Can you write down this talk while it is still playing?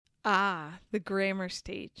Ah, the grammar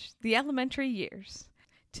stage, the elementary years.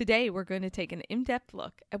 Today we're going to take an in-depth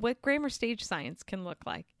look at what grammar stage science can look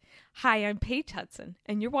like. Hi, I'm Paige Hudson,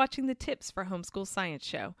 and you're watching the Tips for Homeschool Science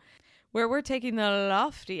show, where we're taking the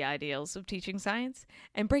lofty ideals of teaching science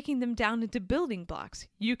and breaking them down into building blocks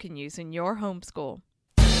you can use in your homeschool.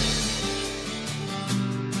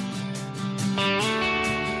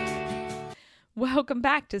 Welcome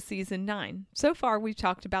back to Season 9. So far, we've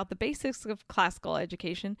talked about the basics of classical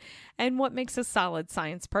education and what makes a solid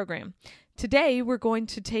science program. Today, we're going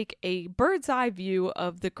to take a bird's eye view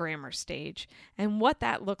of the grammar stage and what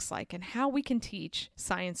that looks like and how we can teach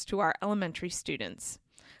science to our elementary students,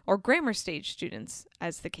 or grammar stage students,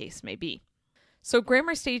 as the case may be. So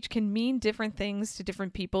grammar stage can mean different things to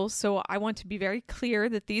different people, so I want to be very clear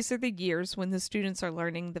that these are the years when the students are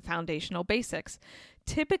learning the foundational basics.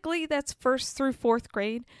 Typically, that's 1st through 4th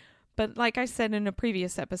grade, but like I said in a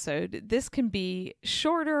previous episode, this can be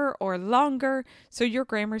shorter or longer, so your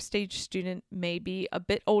grammar stage student may be a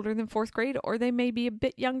bit older than 4th grade, or they may be a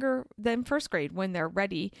bit younger than 1st grade when they're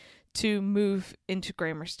ready to move into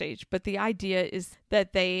grammar stage. But the idea is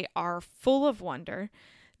that they are full of wonder,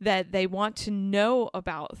 that they want to know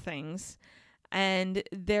about things, and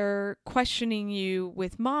they're questioning you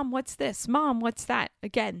with, Mom, what's this? Mom, what's that?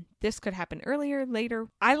 Again, this could happen earlier, later.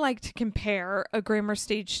 I like to compare a grammar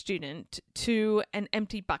stage student to an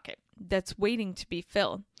empty bucket that's waiting to be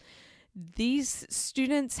filled. These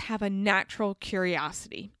students have a natural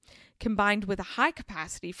curiosity combined with a high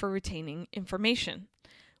capacity for retaining information,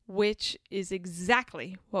 which is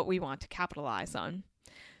exactly what we want to capitalize on.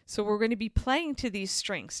 So we're going to be playing to these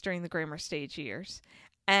strengths during the grammar stage years,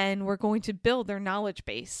 and we're going to build their knowledge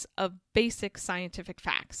base of basic scientific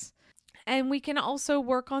facts. And we can also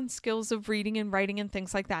work on skills of reading and writing and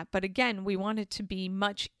things like that. But again, we want it to be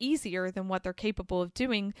much easier than what they're capable of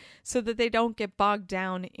doing so that they don't get bogged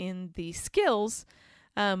down in the skills,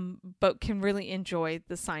 but can really enjoy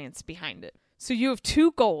the science behind it. So you have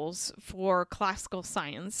 2 goals for classical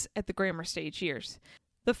science at the grammar stage years.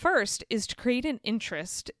 The first is to create an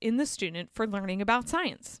interest in the student for learning about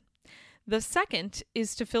science. The second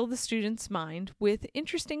is to fill the student's mind with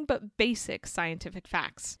interesting but basic scientific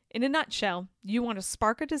facts. In a nutshell, you want to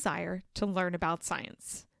spark a desire to learn about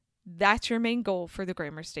science. That's your main goal for the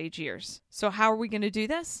grammar stage years. So how are we going to do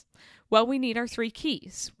this? Well, we need our 3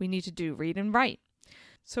 keys. We need to do, read, and write.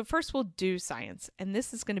 So first we'll do science, and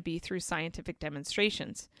this is going to be through scientific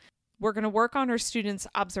demonstrations. We're going to work on our students'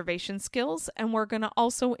 observation skills, and we're going to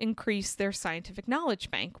also increase their scientific knowledge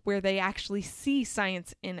bank where they actually see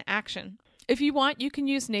science in action. If you want, you can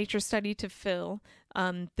use nature study to fill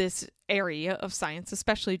this area of science,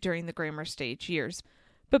 especially during the grammar stage years.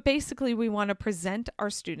 But basically, we want to present our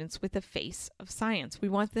students with the face of science. We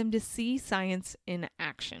want them to see science in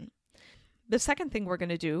action. The second thing we're going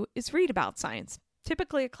to do is read about science.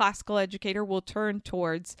 Typically, a classical educator will turn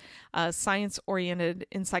towards science-oriented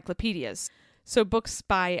encyclopedias. So books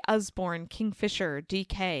by Usborne, Kingfisher,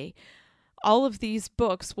 DK, all of these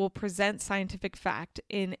books will present scientific fact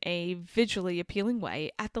in a visually appealing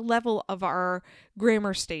way at the level of our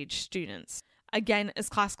grammar stage students. Again, as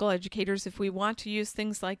classical educators, if we want to use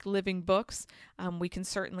things like living books, we can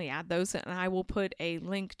certainly add those. And I will put a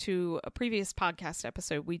link to a previous podcast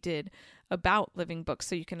episode we did about living books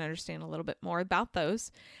so you can understand a little bit more about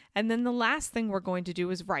those. And then the last thing we're going to do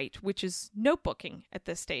is write, which is notebooking at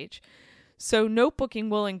this stage. So notebooking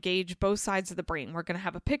will engage both sides of the brain. We're going to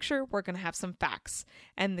have a picture, we're going to have some facts,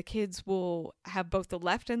 and the kids will have both the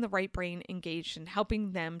left and the right brain engaged in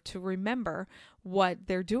helping them to remember what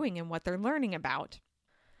they're doing and what they're learning about.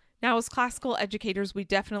 Now, as classical educators, we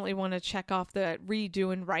definitely want to check off the read, do,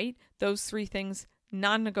 and write. Those 3 things,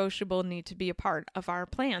 non-negotiable, need to be a part of our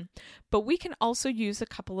plan. But we can also use a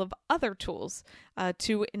couple of other tools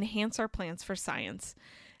to enhance our plans for science.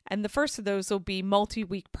 And the first of those will be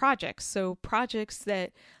multi-week projects. So projects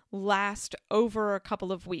that last over a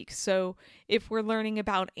couple of weeks. So if we're learning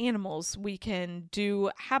about animals, we can do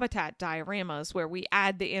habitat dioramas where we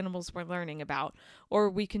add the animals we're learning about. Or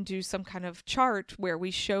we can do some kind of chart where we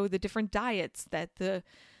show the different diets that the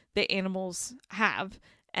animals have.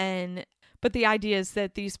 But the idea is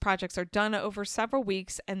that these projects are done over several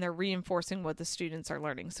weeks and they're reinforcing what the students are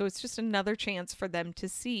learning. So it's just another chance for them to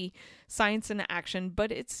see science in action,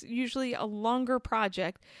 but it's usually a longer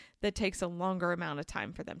project that takes a longer amount of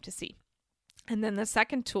time for them to see. And then the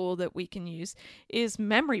second tool that we can use is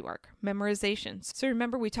memory work, memorization. So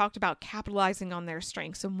remember, we talked about capitalizing on their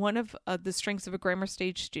strengths. And one of the strengths of a grammar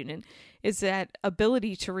stage student is that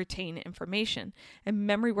ability to retain information. And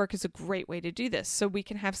memory work is a great way to do this. So we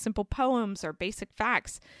can have simple poems or basic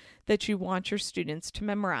facts that you want your students to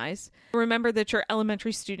memorize. Remember that your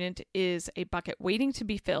elementary student is a bucket waiting to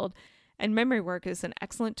be filled. And memory work is an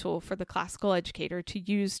excellent tool for the classical educator to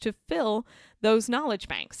use to fill those knowledge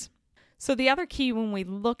banks. So the other key when we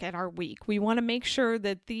look at our week, we want to make sure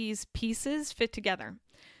that these pieces fit together.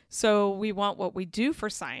 So we want what we do for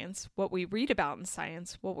science, what we read about in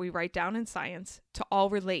science, what we write down in science to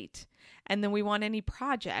all relate. And then we want any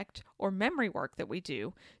project or memory work that we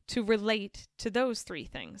do to relate to those three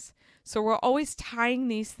things. So we're always tying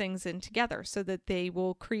these things in together so that they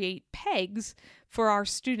will create pegs for our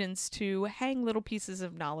students to hang little pieces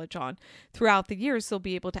of knowledge on. Throughout the years, they'll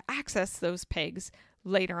be able to access those pegs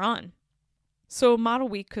later on. So a model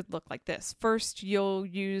week could look like this. First, you'll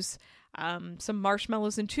use some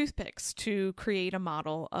marshmallows and toothpicks to create a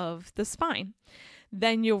model of the spine.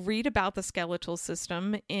 Then you'll read about the skeletal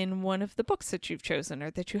system in one of the books that you've chosen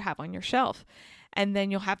or that you have on your shelf. And then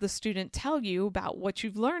you'll have the student tell you about what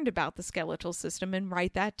you've learned about the skeletal system and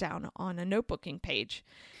write that down on a notebooking page.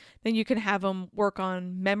 Then you can have them work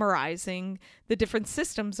on memorizing the different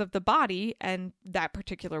systems of the body, and that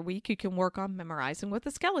particular week you can work on memorizing what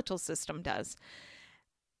the skeletal system does.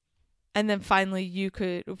 And then finally, you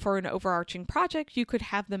could, for an overarching project, you could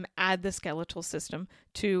have them add the skeletal system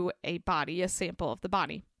to a body, a sample of the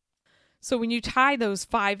body. So when you tie those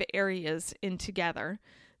 5 areas in together,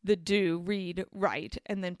 the do, read, write,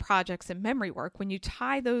 and then projects and memory work, when you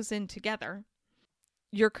tie those in together,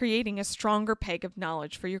 you're creating a stronger peg of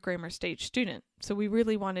knowledge for your grammar stage student. So we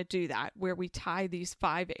really want to do that, where we tie these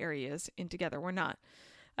 5 areas in together. We're not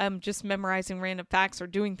just memorizing random facts or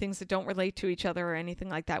doing things that don't relate to each other or anything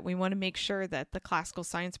like that. We want to make sure that the classical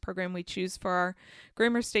science program we choose for our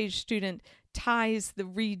grammar stage student ties the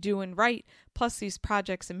read, do, and write, plus these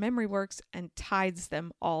projects and memory works, and ties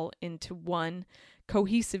them all into one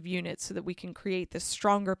cohesive unit so that we can create this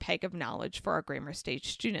stronger peg of knowledge for our grammar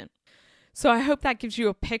stage student. So I hope that gives you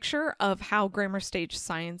a picture of how grammar stage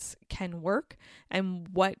science can work and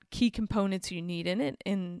what key components you need in it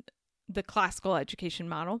in the classical education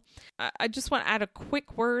model. I just want to add a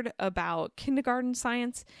quick word about kindergarten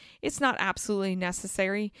science. It's not absolutely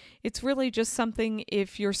necessary. It's really just something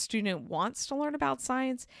if your student wants to learn about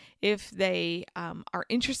science, if they are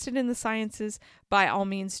interested in the sciences, by all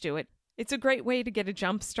means do it. It's a great way to get a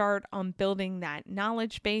jump start on building that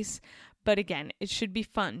knowledge base. But again, it should be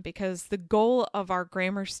fun because the goal of our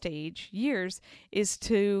grammar stage years is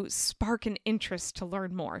to spark an interest to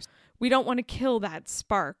learn more. We don't want to kill that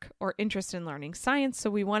spark or interest in learning science,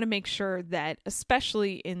 so we want to make sure that,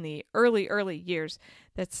 especially in the early years,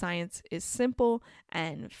 that science is simple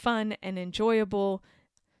and fun and enjoyable.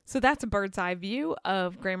 So that's a bird's eye view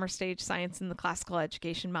of grammar stage science in the classical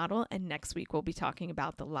education model, and next week we'll be talking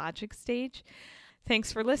about the logic stage.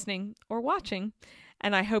 Thanks for listening or watching,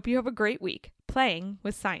 and I hope you have a great week playing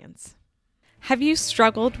with science. Have you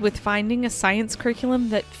struggled with finding a science curriculum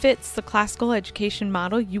that fits the classical education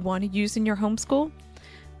model you want to use in your homeschool?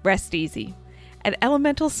 Rest easy. At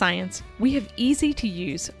Elemental Science, we have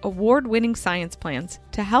easy-to-use, award-winning science plans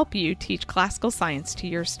to help you teach classical science to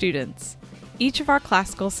your students. Each of our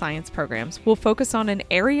classical science programs will focus on an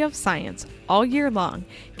area of science all year long,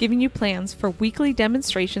 giving you plans for weekly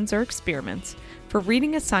demonstrations or experiments, for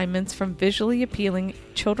reading assignments from visually appealing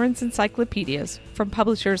children's encyclopedias from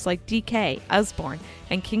publishers like DK, Usborne,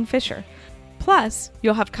 and Kingfisher. Plus,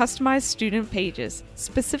 you'll have customized student pages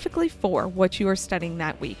specifically for what you are studying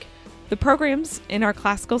that week. The programs in our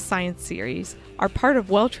classical science series are part of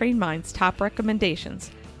Well-Trained Minds' top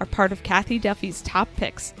recommendations, are part of Kathy Duffy's top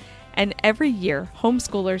picks, and every year,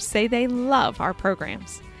 homeschoolers say they love our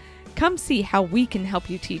programs. Come see how we can help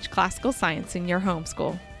you teach classical science in your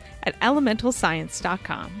homeschool at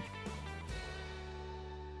elementalscience.com.